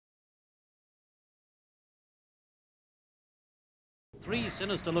three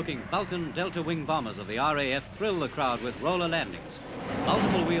sinister-looking Vulcan Delta wing bombers of the RAF thrill the crowd with roller landings.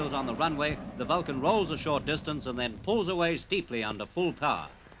 Multiple wheels on the runway, the Vulcan rolls a short distance and then pulls away steeply under full power.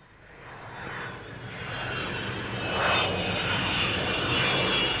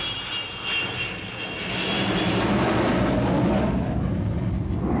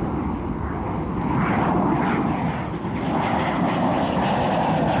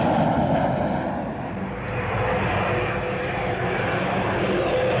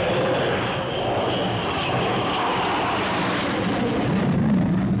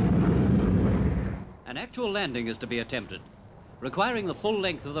 An actual landing is to be attempted. Requiring the full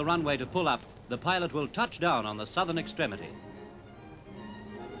length of the runway to pull up, the pilot will touch down on the southern extremity.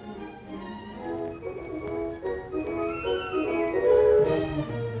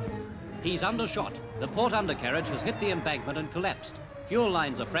 He's undershot. The port undercarriage has hit the embankment and collapsed. Fuel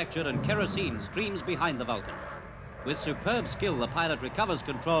lines are fractured and kerosene streams behind the Vulcan. With superb skill, the pilot recovers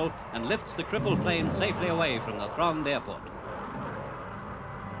control and lifts the crippled plane safely away from the thronged airport.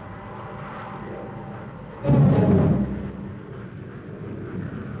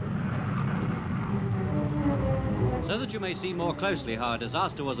 So that you may see more closely how a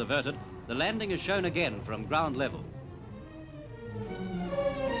disaster was averted, the landing is shown again from ground level.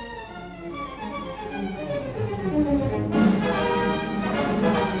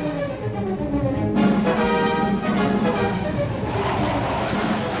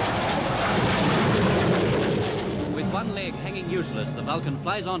 With one leg hanging useless, the Vulcan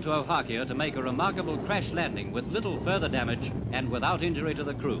flies onto Ohio to make a remarkable crash landing with little further damage and without injury to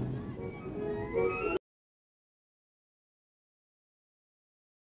the crew.